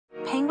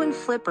penguin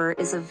flipper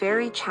is a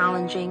very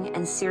challenging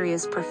and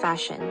serious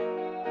profession.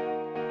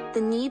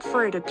 The need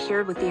for it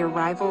appeared with the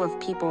arrival of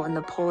people in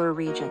the polar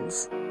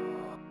regions.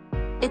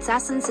 Its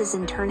essence is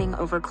in turning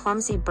over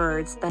clumsy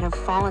birds that have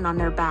fallen on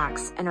their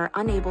backs and are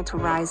unable to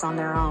rise on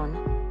their own.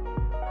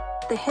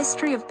 The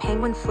history of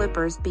penguin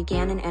flippers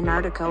began in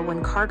Antarctica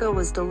when cargo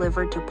was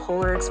delivered to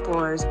polar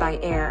explorers by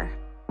air.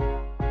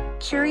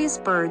 Curious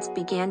birds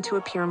began to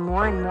appear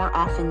more and more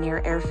often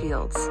near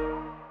airfields.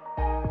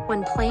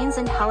 When planes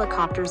and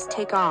helicopters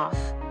take off,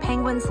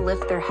 penguins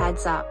lift their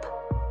heads up.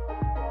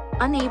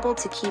 Unable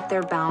to keep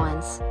their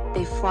balance,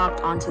 they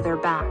flopped onto their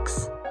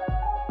backs.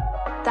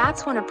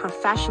 That's when a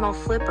professional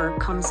flipper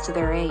comes to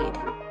their aid.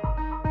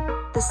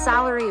 The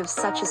salary of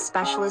such a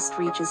specialist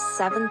reaches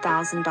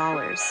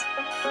 $7,000.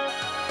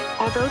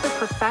 Although the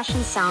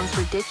profession sounds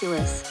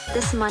ridiculous,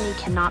 this money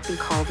cannot be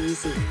called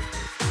easy.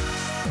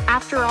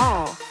 After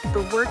all,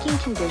 the working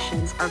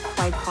conditions are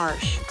quite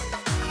harsh.